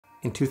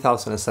In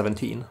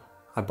 2017,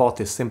 I bought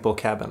this simple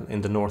cabin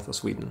in the north of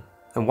Sweden,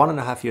 and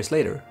 1.5 years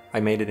later,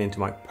 I made it into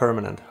my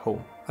permanent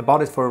home. I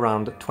bought it for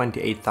around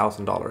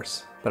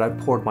 $28,000, but I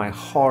poured my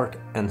heart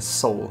and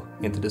soul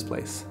into this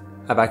place.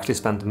 I've actually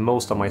spent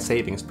most of my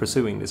savings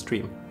pursuing this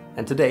dream,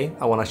 and today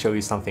I want to show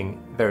you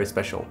something very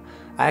special.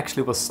 I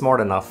actually was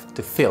smart enough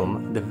to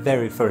film the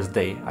very first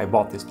day I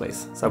bought this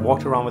place. So I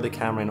walked around with the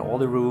camera in all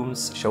the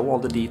rooms, show all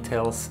the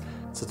details.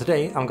 So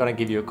today I'm gonna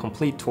give you a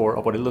complete tour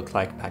of what it looked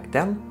like back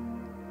then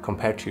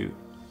compared to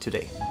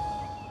today.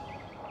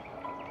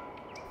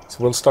 So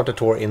we'll start the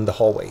tour in the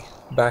hallway,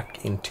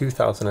 back in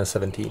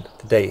 2017,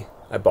 the day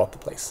I bought the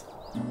place.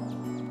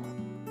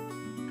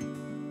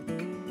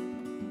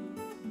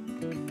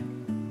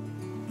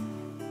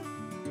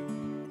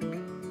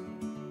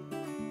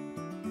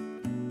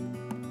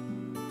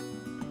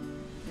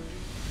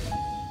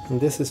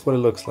 And this is what it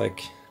looks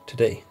like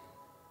today.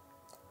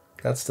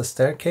 That's the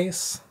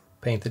staircase,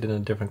 painted in a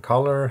different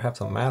color, have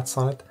some mats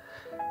on it.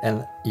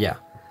 And yeah,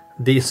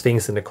 these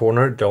things in the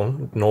corner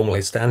don't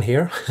normally stand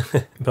here,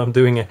 but I'm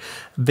doing a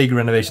big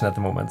renovation at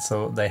the moment,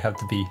 so they have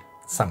to be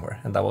somewhere,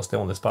 and that was the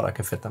only spot I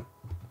could fit them.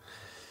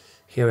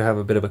 Here we have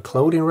a bit of a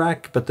clothing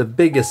rack, but the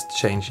biggest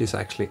change is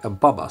actually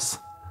above us.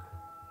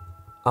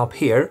 Up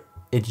here,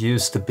 it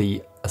used to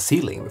be a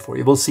ceiling before.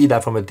 You will see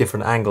that from a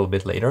different angle a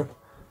bit later.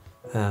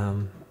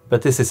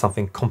 But this is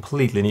something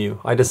completely new.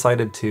 I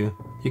decided to,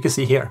 you can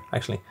see here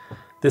actually,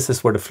 this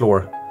is where the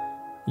floor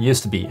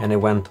used to be, and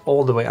it went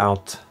all the way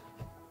out,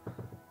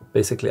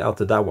 basically out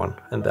to that one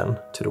and then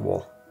to the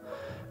wall.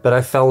 But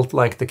I felt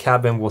like the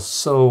cabin was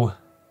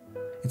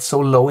it's so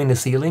low in the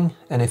ceiling,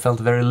 and it felt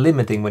very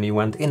limiting when you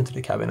went into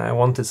the cabin. I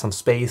wanted some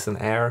space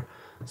and air,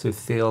 so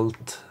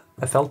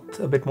I felt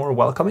a bit more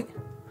welcoming.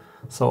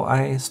 So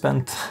I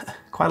spent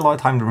quite a lot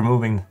of time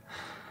removing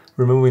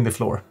the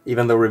floor,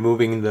 even though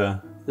removing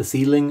the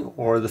ceiling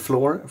or the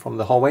floor from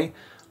the hallway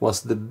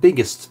was the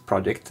biggest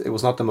project. It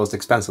was not the most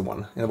expensive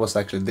one. It was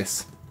actually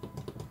this.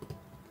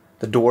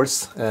 The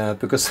doors,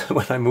 because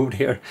when I moved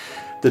here,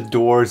 the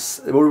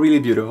doors were really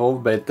beautiful,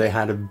 but they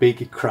had a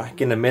big crack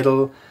in the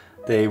middle.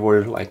 They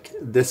were like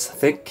this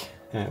thick,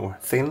 or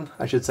thin,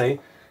 I should say,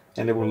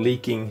 and they were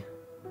leaking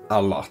a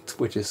lot,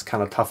 which is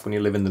kind of tough when you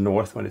live in the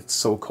north when it's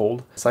so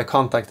cold. So I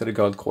contacted a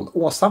girl called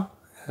Åsa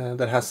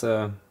that has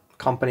a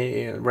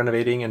company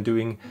renovating and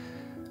doing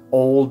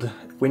old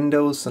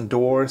windows and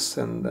doors,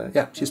 and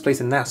yeah, she's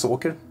placed in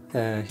Näsåker.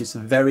 She's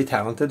very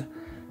talented,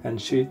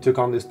 and she took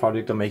on this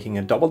project of making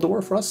a double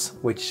door for us,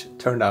 which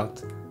turned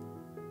out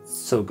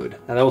so good.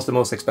 And that was the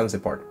most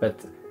expensive part, but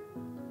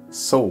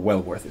so well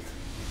worth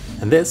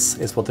it. And this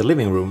is what the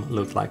living room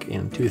looked like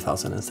in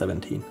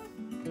 2017.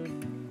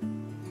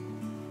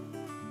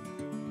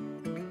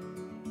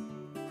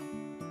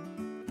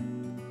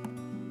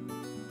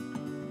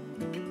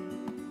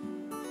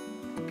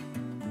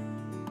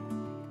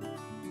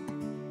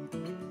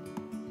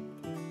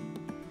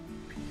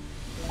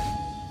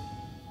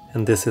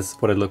 And this is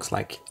what it looks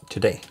like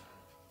today.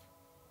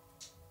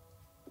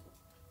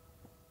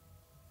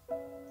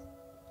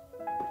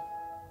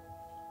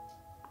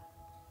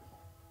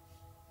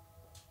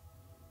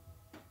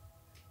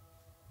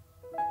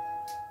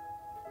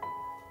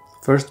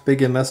 First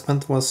big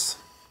investment was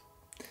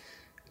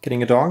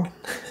getting a dog.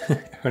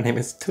 Her name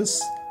is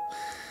Tuss.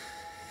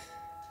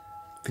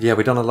 But yeah,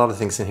 we've done a lot of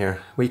things in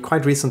here. We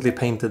quite recently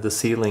painted the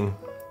ceiling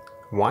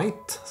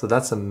white, so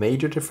that's a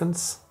major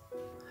difference.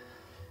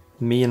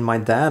 Me and my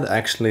dad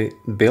actually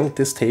built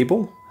this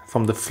table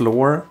from the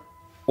floor,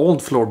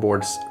 old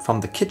floorboards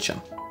from the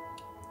kitchen.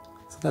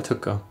 So that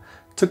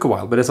took a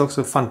while, but it's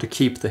also fun to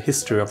keep the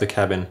history of the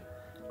cabin,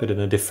 but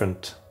in a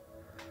different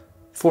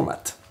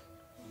format.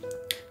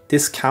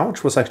 This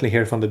couch was actually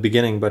here from the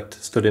beginning, but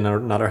stood in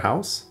another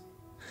house.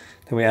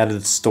 Then we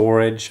added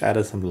storage,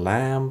 added some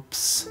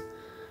lamps,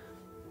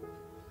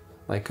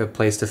 like a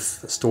place to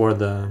store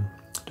the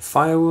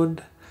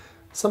firewood,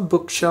 some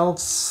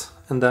bookshelves,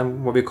 and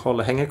then what we call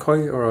a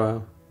hängekoy, or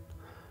a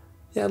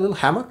little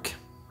hammock.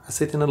 I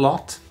sit in a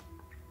lot.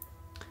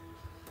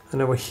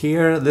 And over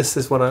here, this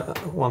is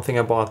one thing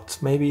I bought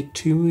maybe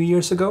 3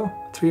 years ago,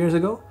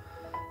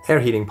 air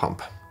heating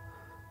pump.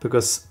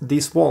 Because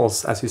these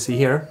walls, as you see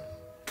here,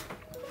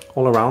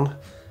 all around,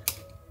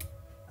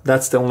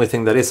 that's the only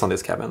thing that is on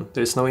this cabin.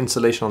 There's no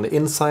insulation on the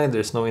inside,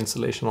 there's no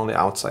insulation on the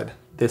outside.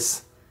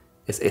 This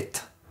is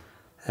it.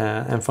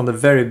 And from the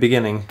very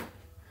beginning,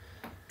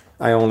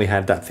 I only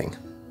had that thing.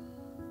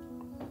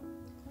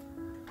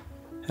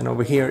 And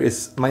over here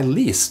is my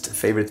least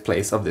favorite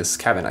place of this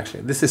cabin,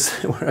 actually. This is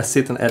where I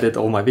sit and edit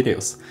all my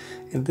videos,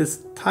 in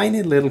this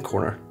tiny little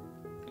corner.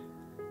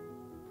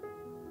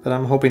 But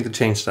I'm hoping to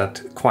change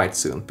that quite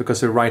soon,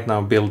 because we're right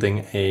now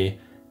building a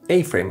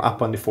A-frame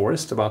up on the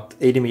forest, about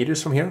 80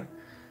 meters from here,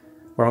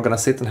 where I'm gonna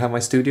sit and have my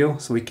studio,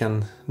 so we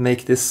can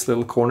make this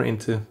little corner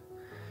into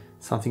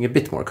something a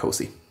bit more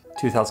cozy.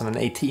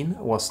 2018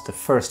 was the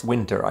first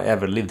winter I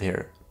ever lived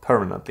here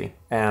permanently,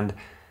 and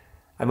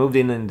I moved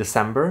in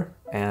December,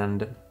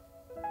 and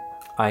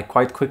I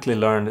quite quickly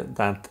learned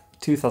that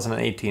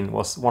 2018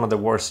 was one of the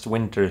worst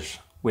winters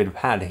we've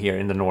had here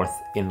in the north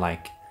in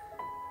like,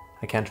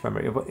 I can't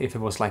remember if it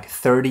was like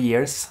 30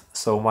 years.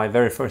 So my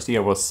very first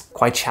year was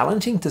quite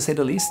challenging, to say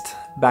the least.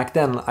 Back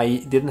then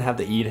I didn't have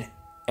the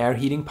air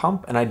heating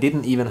pump, and I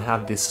didn't even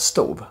have this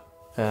stove.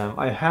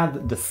 I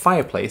had the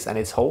fireplace and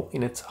its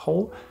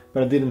hole,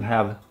 but I didn't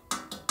have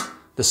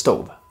the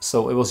stove.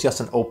 So it was just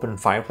an open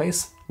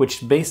fireplace,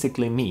 which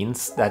basically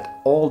means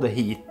that all the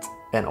heat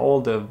and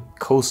all the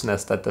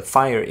coziness that the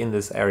fire in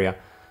this area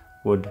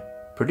would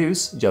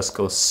produce just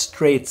goes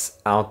straight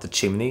out the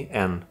chimney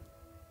and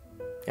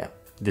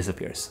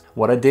disappears.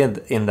 What I did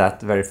in that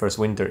very first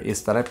winter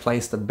is that I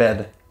placed a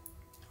bed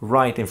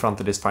right in front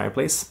of this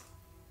fireplace,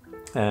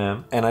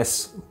 and I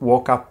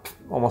woke up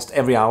almost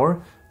every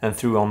hour and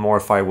threw on more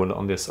firewood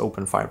on this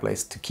open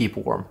fireplace to keep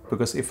warm,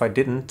 because if I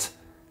didn't,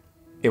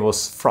 it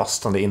was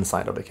frost on the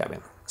inside of the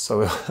cabin.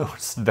 So it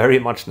was very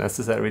much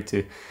necessary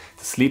to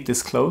sleep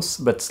this close,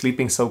 but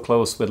sleeping so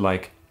close with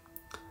like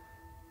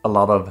a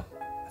lot of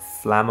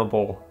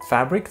flammable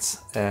fabrics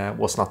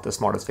was not the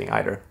smartest thing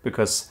either,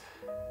 because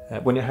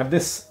when you have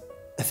this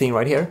thing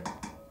right here,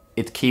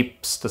 it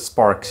keeps the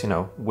sparks, you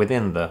know,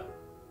 within the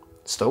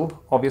stove,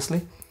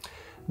 obviously.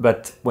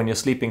 But when you're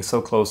sleeping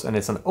so close and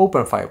it's an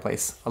open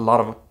fireplace, a lot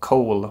of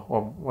coal,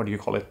 or what do you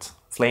call it,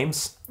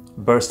 flames,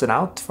 bursted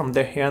out from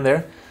there, here and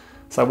there.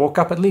 So I woke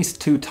up at least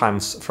 2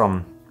 times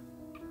from,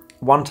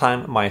 one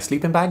time my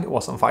sleeping bag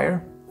was on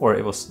fire, or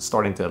it was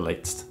starting to at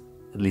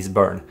least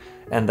burn.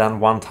 And then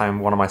one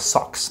time one of my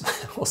socks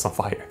was on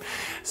fire.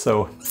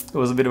 So it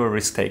was a bit of a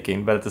risk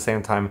taking, but at the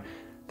same time,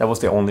 that was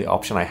the only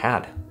option I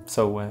had.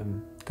 So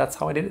that's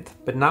how I did it.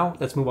 But now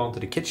let's move on to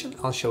the kitchen.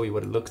 I'll show you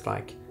what it looked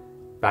like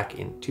back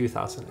in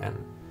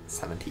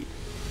 2017.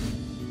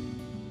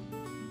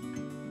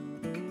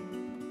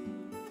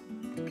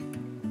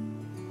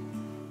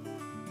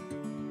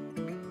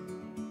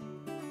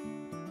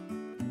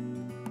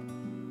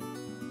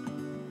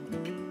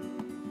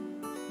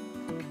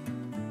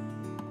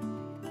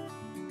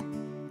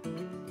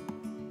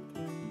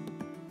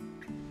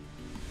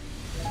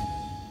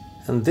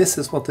 And this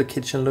is what the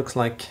kitchen looks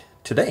like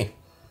today.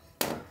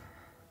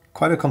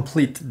 Quite a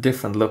complete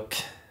different look.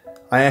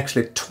 I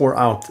actually tore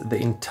out the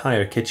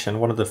entire kitchen,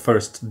 one of the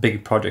first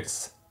big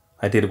projects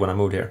I did when I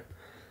moved here.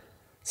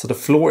 So the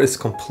floor is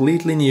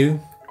completely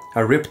new. I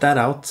ripped that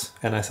out,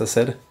 and as I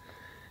said,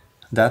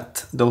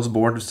 those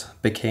boards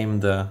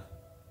became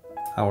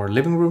our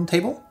living room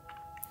table.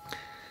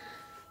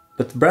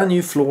 But brand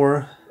new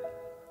floor.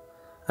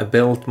 I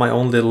built my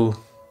own little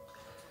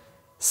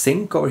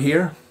sink over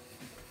here.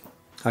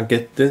 I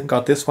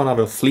got this one out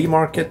of a flea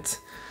market.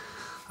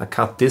 I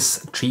cut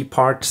this tree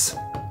parts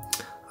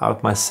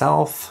out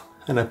myself,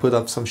 and I put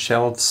up some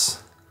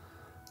shelves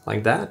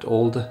like that.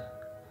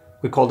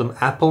 We call them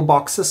apple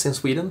boxes in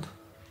Sweden.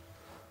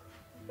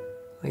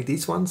 Like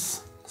these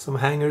ones. Some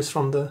hangers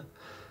for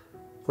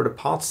the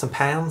pots and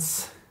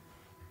pans.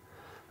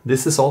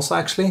 This is also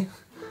actually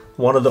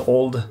one of the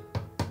old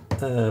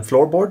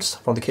floorboards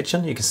from the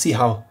kitchen. You can see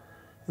how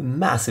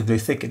massively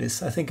thick it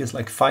is. I think it's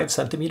like 5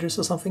 centimeters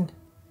or something.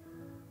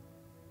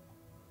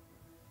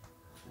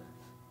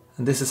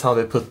 And this is how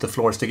they put the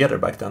floors together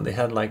back then. They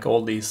had like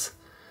all these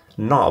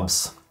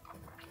knobs,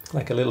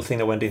 like a little thing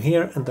that went in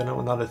here and then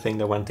another thing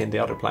that went in the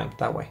other plank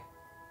that way.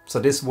 So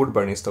this wood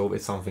burning stove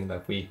is something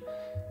that we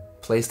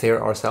placed here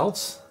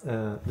ourselves.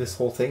 This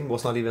whole thing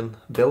was not even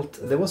built.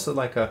 There was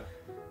like a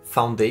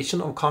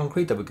foundation of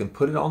concrete that we can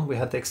put it on. We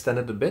had to extend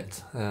it a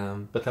bit,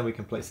 but then we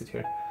can place it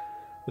here.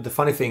 But the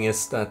funny thing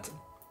is that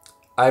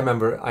I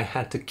remember I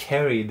had to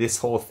carry this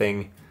whole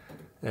thing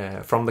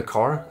from the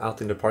car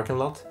out in the parking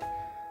lot.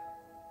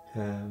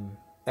 And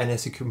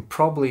as you can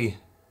probably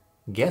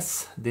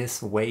guess,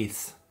 this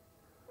weighs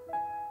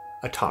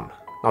a ton.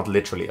 Not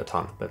literally a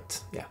ton,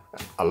 but yeah,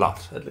 a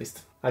lot at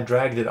least. I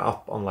dragged it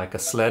up on like a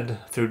sled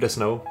through the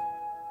snow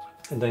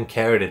and then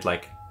carried it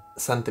like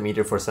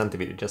centimeter for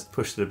centimeter, just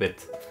pushed it a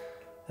bit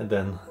and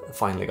then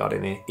finally got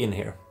it in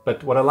here.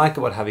 But what I like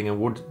about having a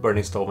wood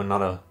burning stove and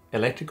not an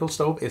electrical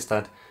stove is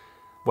that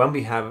when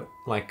we have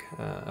like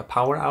a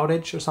power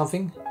outage or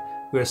something,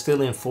 we are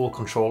still in full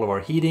control of our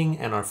heating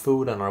and our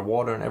food and our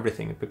water and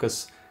everything.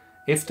 Because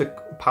if the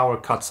power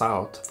cuts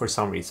out for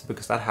some reason,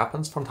 because that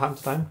happens from time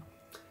to time,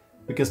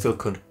 we can still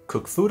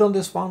cook food on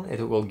this one.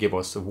 It will give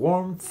us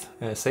warmth.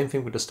 Same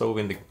thing with the stove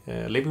in the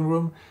living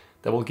room.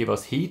 That will give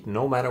us heat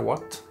no matter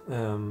what.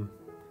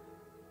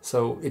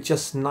 So it's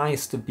just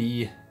nice to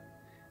be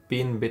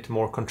in a bit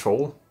more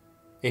control.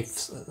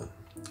 If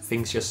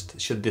things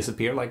just should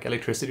disappear like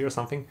electricity or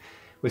something,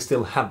 we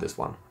still have this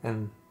one.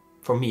 And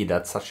for me,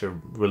 that's such a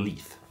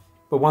relief.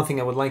 But one thing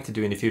I would like to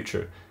do in the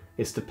future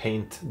is to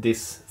paint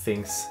these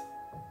things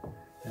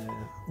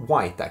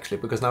white, actually,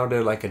 because now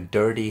they're like a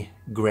dirty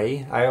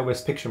gray. I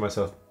always picture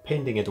myself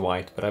painting it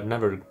white, but I've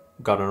never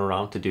gotten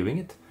around to doing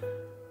it.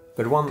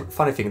 But one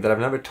funny thing that I've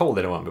never told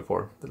anyone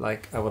before, that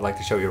I would like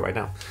to show you right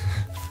now.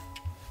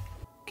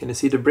 Can you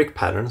see the brick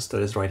patterns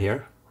that is right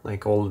here?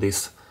 Like all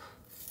these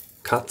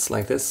cuts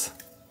like this.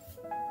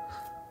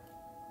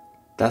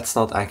 That's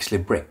not actually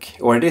brick,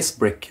 or it is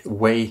brick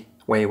way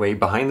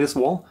behind this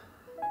wall,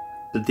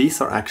 but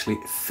these are actually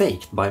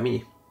faked by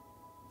me.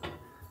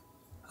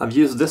 I've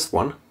used this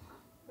one,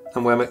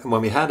 and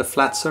when we had a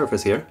flat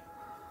surface here,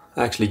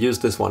 I actually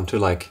used this one to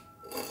like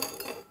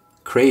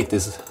create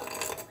this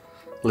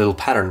little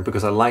pattern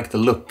because I like the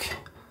look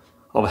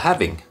of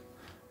having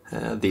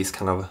these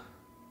kind of,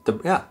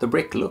 the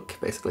brick look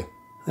basically.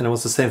 And it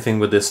was the same thing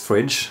with this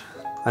fridge.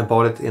 I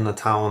bought it in a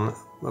town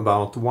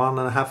about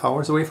 1.5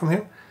 hours away from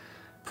here,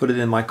 put it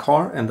in my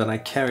car, and then I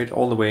carried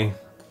all the way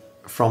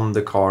from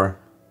the car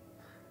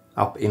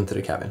up into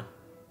the cabin.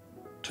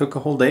 Took a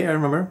whole day, I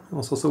remember. It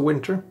was also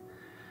winter.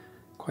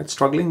 Quite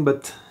struggling,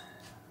 but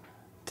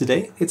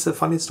today it's a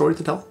funny story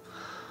to tell.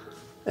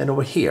 And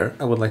over here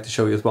I would like to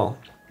show you as well.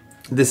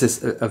 This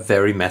is a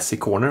very messy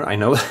corner, I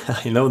know.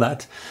 I know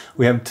that.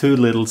 We have too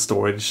little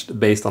storage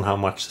based on how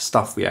much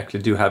stuff we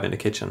actually do have in the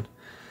kitchen.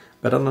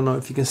 But I don't know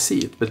if you can see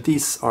it, but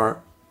these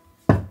are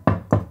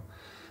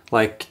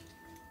like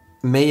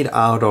made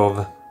out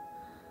of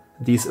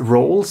these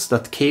rolls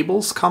that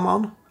cables come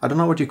on. I don't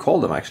know what you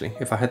call them actually,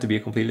 if I had to be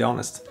completely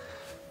honest.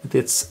 But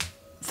it's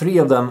 3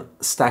 of them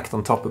stacked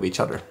on top of each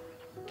other.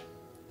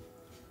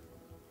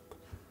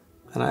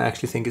 And I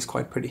actually think it's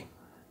quite pretty.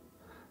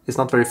 It's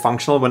not very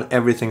functional when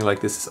everything like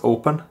this is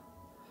open,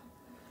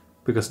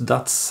 because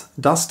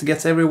dust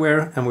gets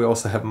everywhere, and we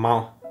also have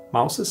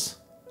mouses.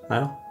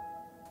 No?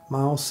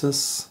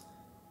 Mouses.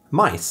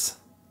 Mice.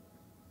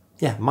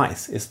 Yeah,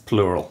 mice is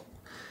plural.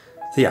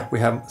 So yeah, we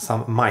have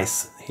some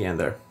mice here and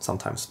there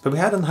sometimes, but we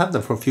hadn't had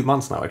them for a few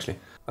months now actually.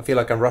 I feel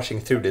like I'm rushing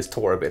through this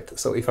tour a bit,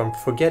 so if I'm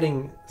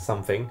forgetting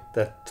something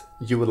that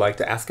you would like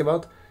to ask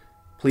about,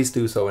 please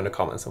do so in the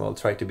comments and I'll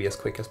try to be as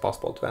quick as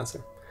possible to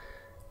answer.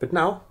 But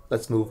now,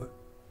 let's move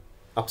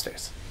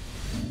upstairs.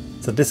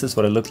 So this is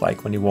what it looked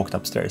like when you walked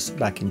upstairs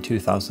back in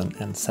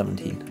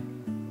 2017.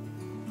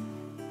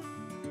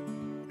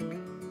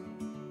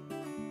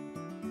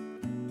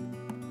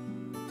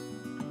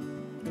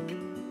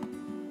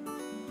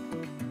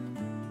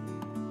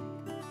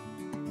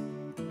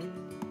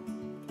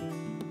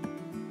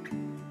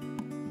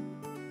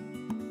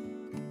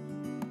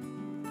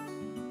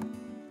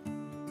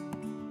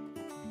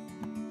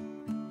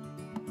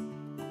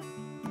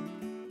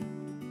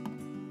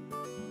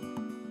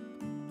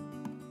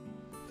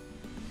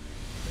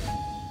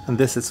 And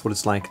this is what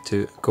it's like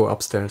to go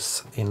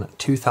upstairs in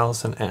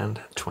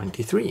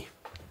 2023.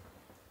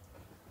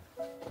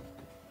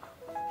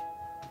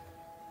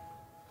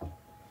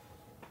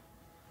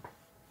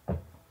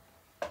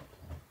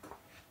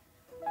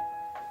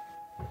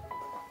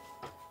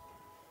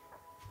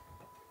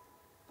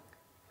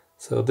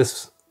 So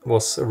this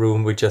was a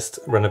room we just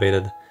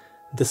renovated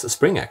this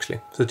spring actually,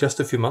 so just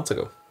a few months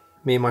ago.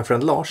 Me and my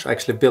friend Lars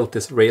actually built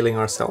this railing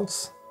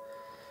ourselves.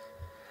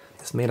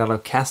 It's made out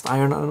of cast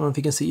iron, I don't know if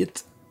you can see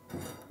it.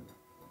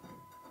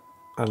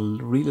 I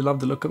really love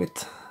the look of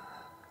it.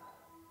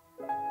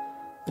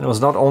 And it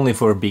was not only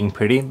for being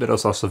pretty, but it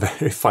was also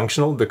very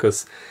functional,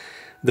 because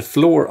the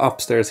floor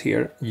upstairs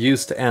here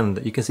used to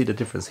end, you can see the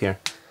difference here.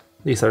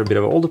 These are a bit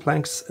of older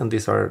planks, and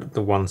these are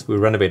the ones we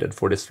renovated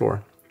for this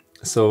floor.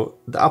 So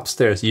the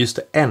upstairs used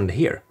to end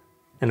here,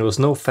 and there was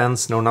no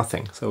fence, no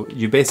nothing. So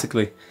you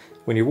basically,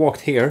 when you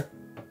walked here,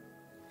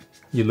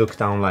 you look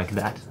down like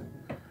that.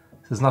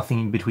 There's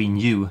nothing between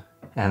you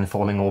and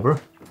falling over.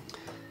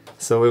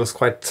 So it was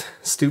quite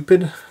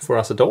stupid for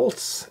us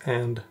adults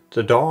and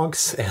the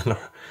dogs and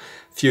our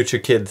future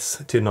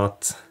kids to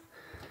not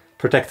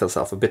protect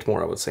ourselves a bit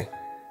more, I would say.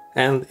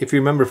 And if you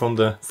remember from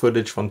the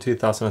footage from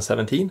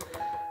 2017,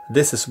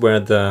 this is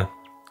where the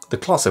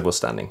closet was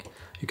standing.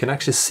 You can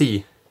actually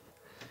see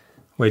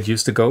where it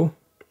used to go.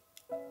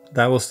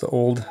 That was the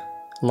old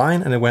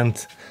line, and it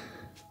went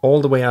all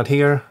the way out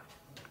here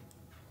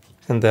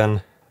and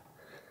then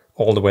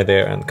all the way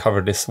there and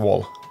covered this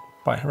wall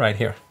by right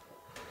here.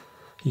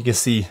 You can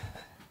see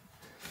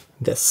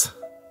this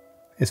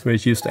is where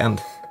it used to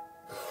end.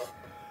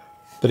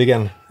 But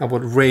again, I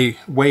would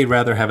way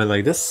rather have it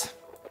like this.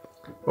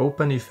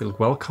 Open, you feel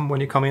welcome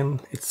when you come in.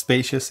 It's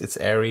spacious, it's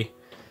airy.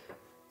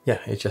 Yeah,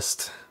 it's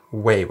just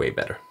way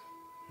better.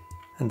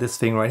 And this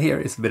thing right here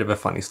is a bit of a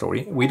funny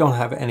story. We don't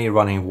have any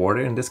running water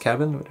in this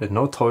cabin. There's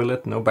no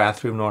toilet, no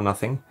bathroom, nor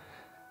nothing.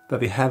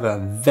 But we have a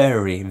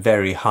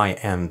very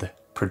high-end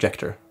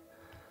projector.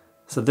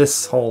 So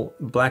this whole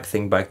black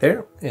thing back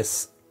there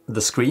is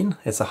the screen.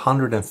 It's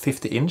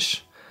 150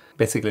 inch,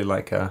 basically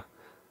like a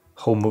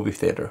home movie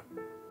theater.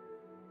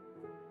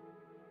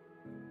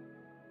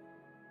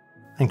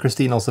 And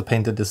Christine also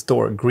painted this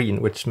door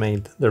green, which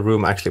made the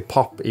room actually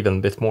pop even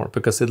a bit more,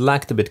 because it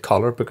lacked a bit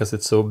color because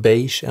it's so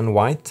beige and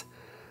white.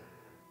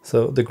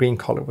 So the green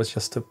color was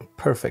just a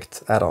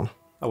perfect add-on.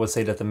 I would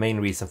say that the main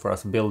reason for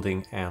us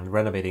building and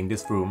renovating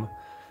this room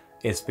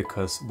is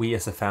because we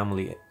as a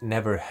family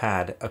never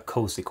had a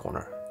cozy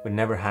corner. We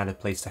never had a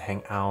place to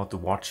hang out, to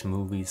watch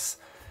movies,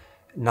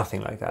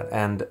 nothing like that.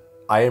 And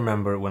I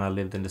remember when I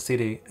lived in the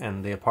city,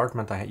 and the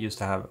apartment I used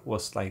to have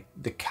was like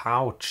the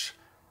couch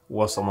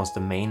was almost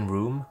the main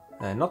room.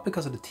 Not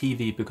because of the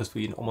TV, because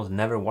we almost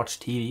never watch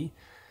TV.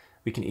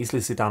 We can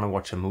easily sit down and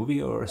watch a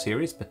movie or a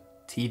series,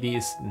 but TV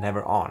is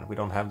never on. We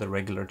don't have the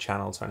regular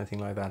channels or anything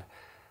like that.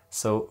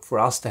 So for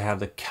us to have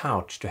the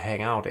couch to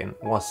hang out in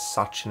was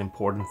such an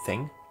important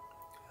thing.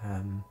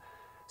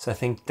 So I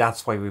think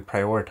that's why we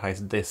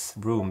prioritized this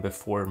room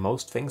before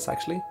most things,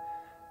 actually.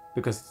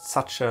 Because it's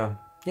such a...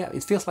 yeah,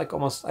 it feels like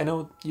almost... I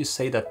know you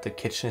say that the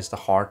kitchen is the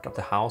heart of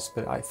the house,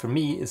 but for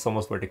me it's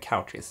almost where the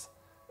couch is.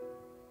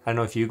 I don't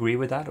know if you agree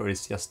with that, or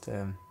it's just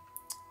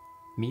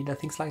me that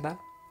thinks like that.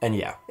 And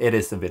yeah, it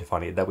is a bit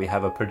funny that we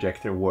have a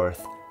projector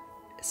worth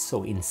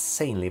so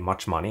insanely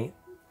much money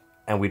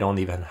and we don't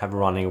even have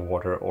running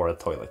water or a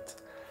toilet.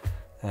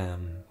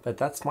 But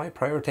that's my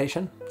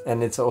prioritization.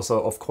 And it's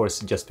also, of course,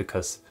 just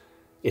because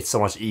it's so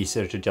much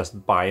easier to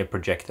just buy a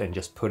projector and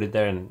just put it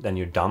there and then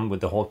you're done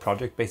with the whole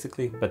project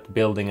basically. But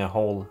building a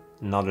whole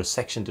another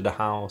section to the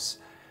house,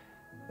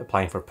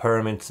 applying for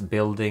permits,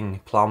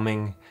 building,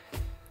 plumbing,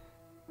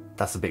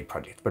 that's a big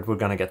project, but we're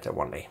gonna get there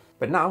one day.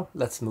 But now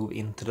let's move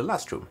into the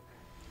last room,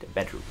 the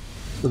bedroom.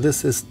 So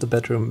this is the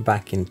bedroom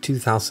back in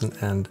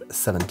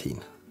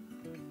 2017.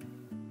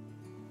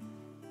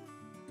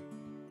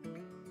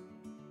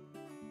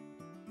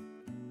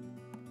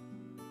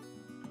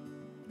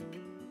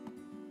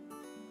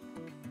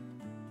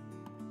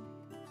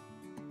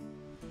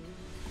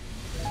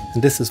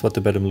 And this is what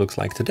the bedroom looks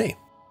like today.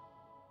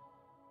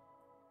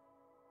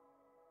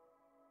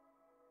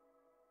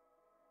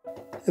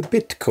 A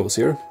bit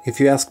cozier, if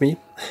you ask me.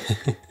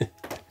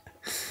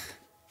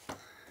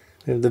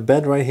 We have the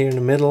bed right here in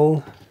the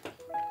middle.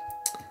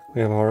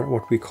 We have our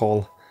what we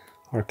call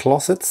our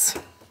closets.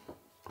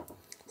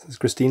 This is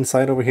Christine's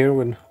side over here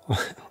with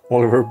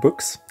all of her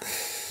books.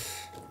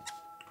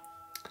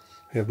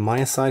 We have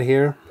my side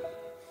here.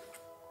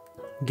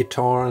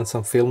 Guitar and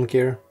some film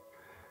gear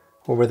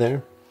over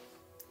there.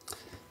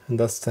 And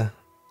that's the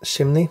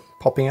chimney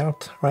popping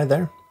out right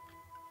there.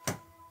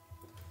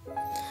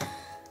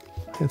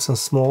 We have some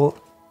small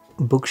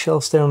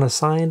bookshelves there on the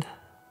side.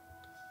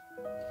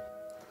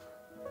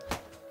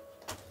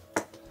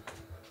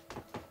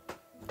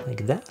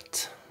 Like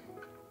that.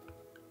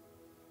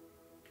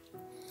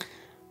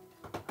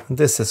 And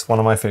this is one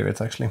of my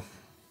favorites actually.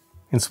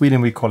 In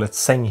Sweden we call it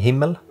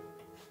sänghimmel.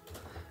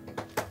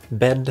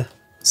 Bed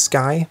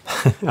sky.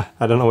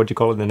 I don't know what you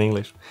call it in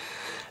English.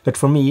 But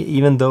for me,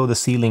 even though the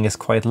ceiling is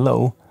quite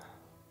low,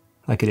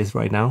 like it is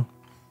right now,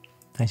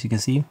 as you can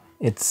see,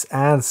 it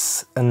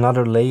adds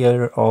another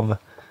layer of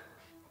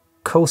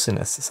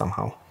coziness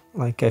somehow.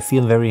 Like I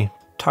feel very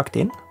tucked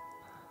in.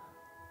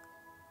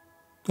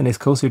 And it's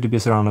cozier to be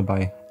surrounded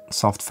by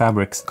soft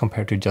fabrics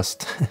compared to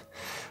just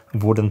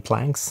wooden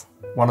planks.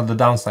 One of the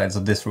downsides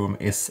of this room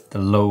is the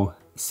low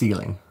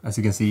ceiling. As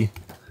you can see,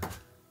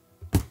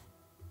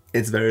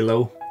 it's very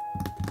low.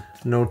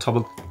 No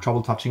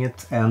trouble touching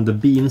it. And the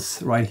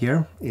beams right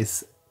here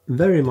is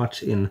very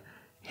much in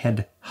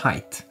head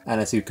height. And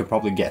as you could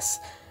probably guess,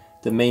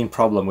 the main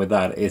problem with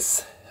that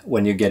is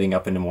when you're getting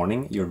up in the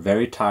morning, you're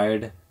very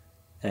tired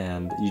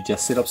and you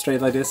just sit up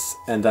straight like this.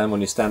 And then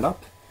when you stand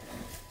up,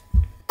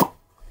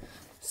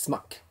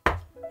 smack,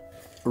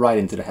 right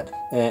into the head.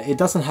 It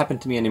doesn't happen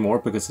to me anymore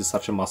because it's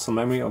such a muscle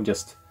memory of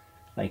just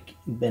like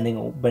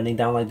bending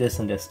down like this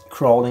and just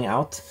crawling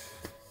out.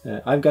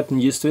 I've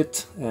gotten used to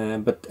it,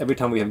 but every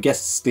time we have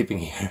guests sleeping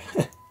here,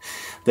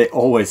 they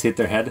always hit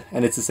their head.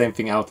 And it's the same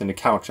thing out in the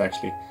couch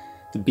actually.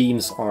 The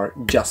beams are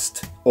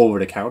just over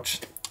the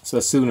couch. So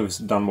as soon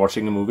as we're done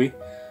watching the movie,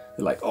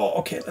 they're like, oh,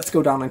 okay, let's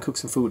go down and cook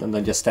some food. And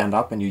then just stand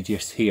up and you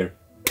just hear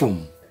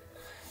boom.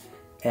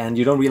 And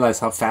you don't realize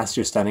how fast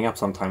you're standing up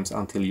sometimes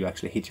until you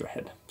actually hit your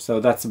head. So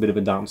that's a bit of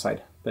a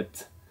downside.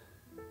 But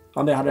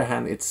on the other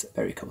hand, it's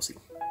very cozy.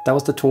 That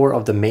was the tour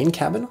of the main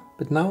cabin.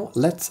 But now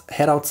let's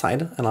head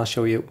outside and I'll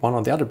show you one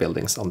of the other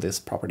buildings on this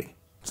property.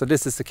 So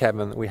this is the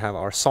cabin we have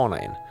our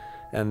sauna in.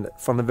 And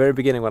from the very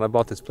beginning when I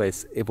bought this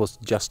place, it was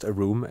just a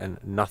room and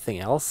nothing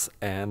else.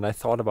 And I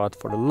thought about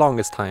for the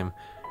longest time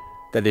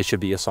that it should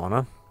be a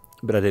sauna,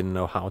 but I didn't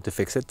know how to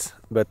fix it.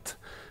 But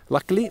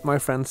luckily my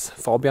friends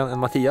Fabian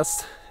and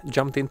Matthias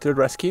jumped into the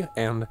rescue,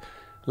 and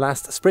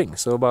last spring,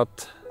 so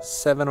about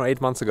 7 or 8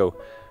 months ago,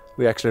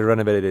 we actually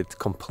renovated it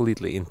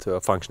completely into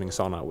a functioning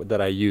sauna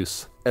that I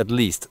use at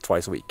least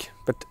twice a week.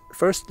 But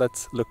first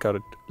let's look at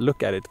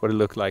it what it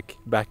looked like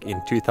back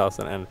in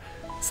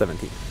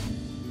 2017.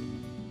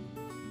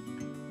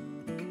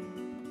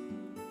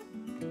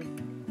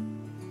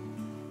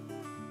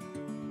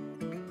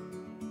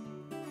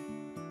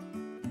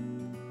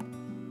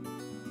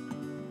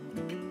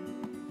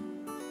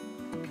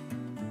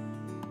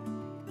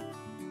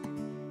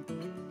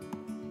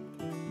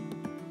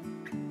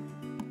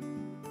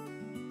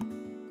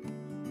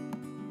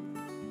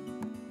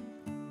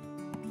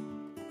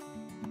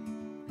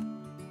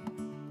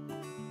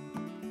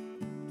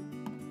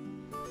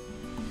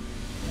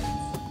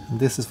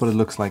 This is what it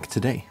looks like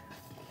today.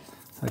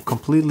 I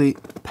completely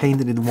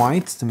painted it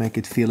white to make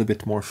it feel a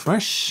bit more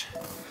fresh.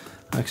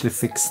 I actually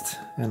fixed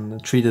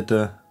and treated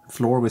the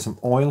floor with some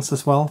oils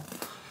as well.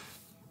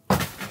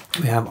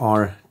 We have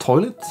our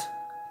toilet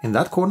in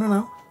that corner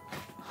now.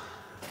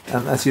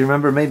 And as you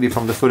remember maybe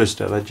from the footage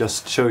that I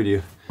just showed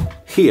you,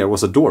 here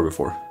was a door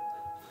before.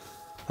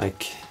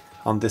 like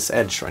on this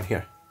edge right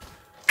here.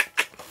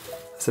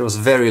 So it was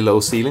very low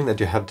ceiling that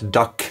you have to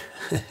duck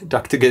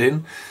to get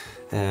in.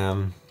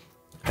 And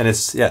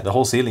it's, yeah, the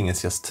whole ceiling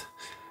is just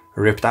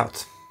ripped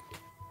out.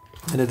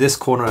 And in this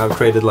corner I've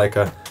created like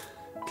a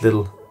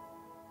little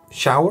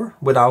shower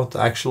without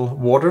actual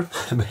water.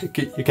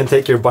 You can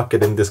take your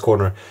bucket in this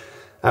corner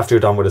after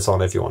you're done with the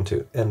sauna if you want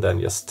to, and then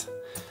just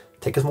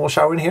take a small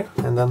shower in here,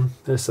 and then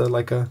there's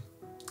like a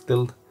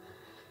little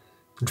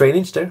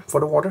drainage there for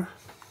the water.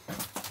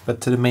 But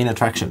to the main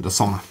attraction, the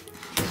sauna.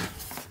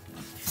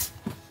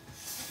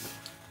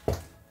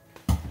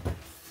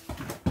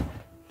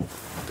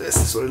 This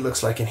is what it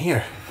looks like in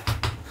here.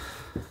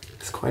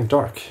 It's quite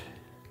dark.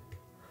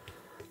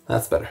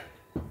 That's better.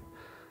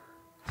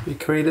 We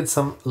created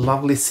some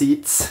lovely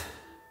seats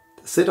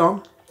to sit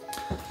on.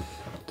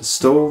 The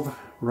stove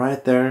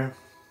right there.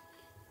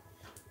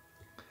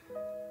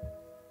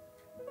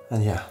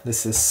 And yeah,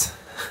 this is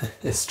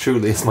this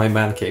truly is my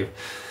man cave.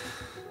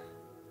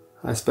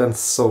 I spent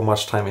so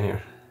much time in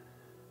here.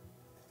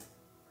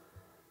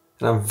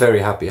 And I'm very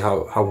happy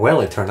how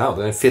well it turned out.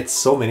 And it fits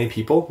so many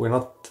people. We're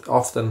not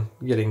often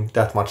getting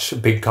that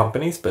much big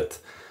companies, but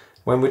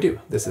when we do,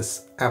 this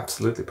is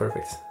absolutely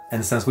perfect.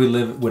 And since we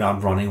live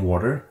without running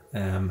water,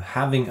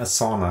 having a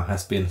sauna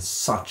has been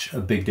such a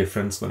big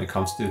difference when it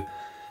comes to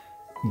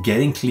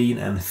getting clean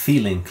and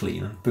feeling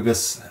clean.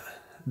 Because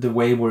the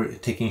way we're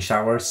taking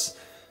showers,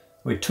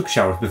 we took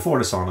showers before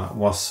the sauna,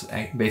 was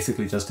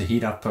basically just to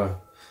heat up a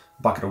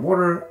bucket of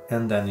water,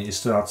 and then you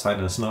stood outside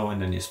in the snow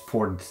and then you just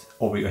poured it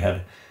over your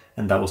head,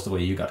 and that was the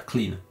way you got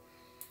clean.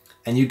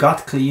 And you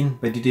got clean,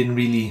 but you didn't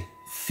really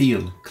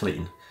feel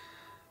clean.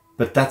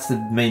 But that's the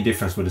main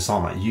difference with the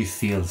sauna. You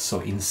feel so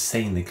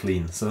insanely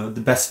clean. So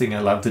the best thing I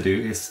love to do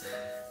is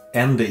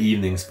end the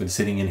evenings with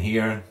sitting in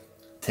here,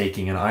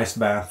 taking an ice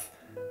bath,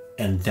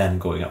 and then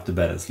going up to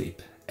bed and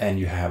sleep. And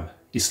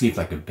you sleep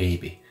like a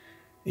baby.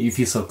 You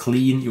feel so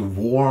clean, you're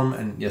warm,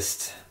 and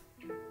just,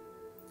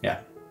 yeah.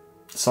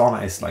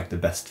 Sauna is like the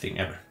best thing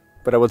ever.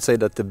 But I would say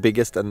that the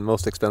biggest and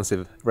most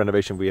expensive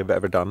renovation we have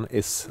ever done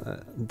is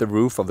the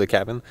roof of the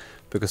cabin.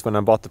 Because when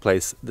I bought the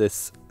place,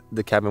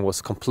 the cabin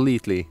was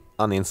completely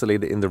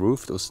uninsulated in the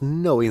roof. There was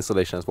no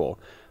insulation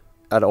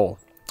at all.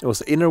 It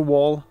was inner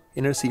wall,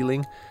 inner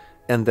ceiling,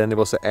 and then there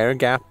was an air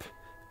gap,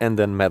 and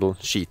then metal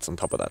sheets on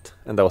top of that.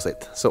 And that was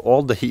it. So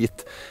all the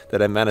heat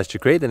that I managed to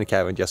create in the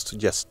cabin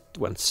just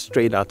went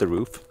straight out the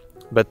roof.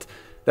 But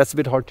that's a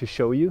bit hard to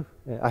show you.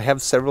 I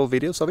have several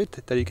videos of it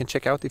that you can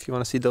check out if you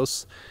want to see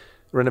those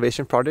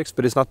renovation projects,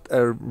 but it's not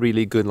a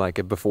really good like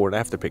a before and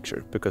after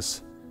picture,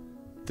 because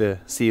the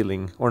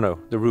ceiling, or no,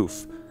 the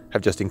roof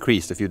have just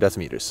increased a few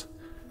decimeters.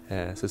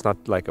 So it's not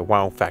like a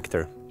wow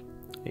factor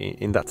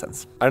in that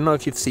sense. I don't know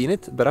if you've seen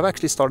it, but I've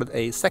actually started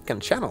a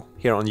second channel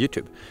here on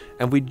YouTube,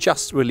 and we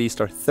just released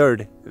our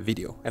third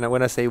video. And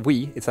when I say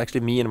we, it's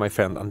actually me and my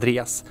friend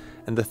Andreas,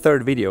 and the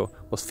third video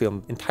was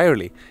filmed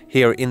entirely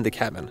here in the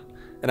cabin.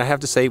 And I have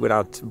to say,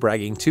 without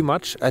bragging too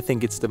much, I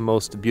think it's the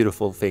most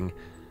beautiful thing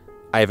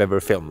I've ever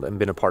filmed and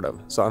been a part of.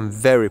 So I'm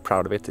very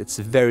proud of it. It's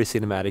very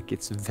cinematic,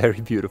 it's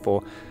very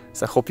beautiful.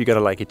 So I hope you're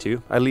gonna like it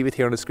too. I'll leave it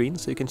here on the screen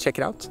so you can check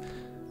it out.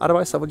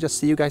 Otherwise, I will just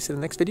see you guys in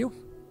the next video.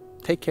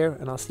 Take care,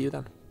 and I'll see you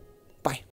then. Bye.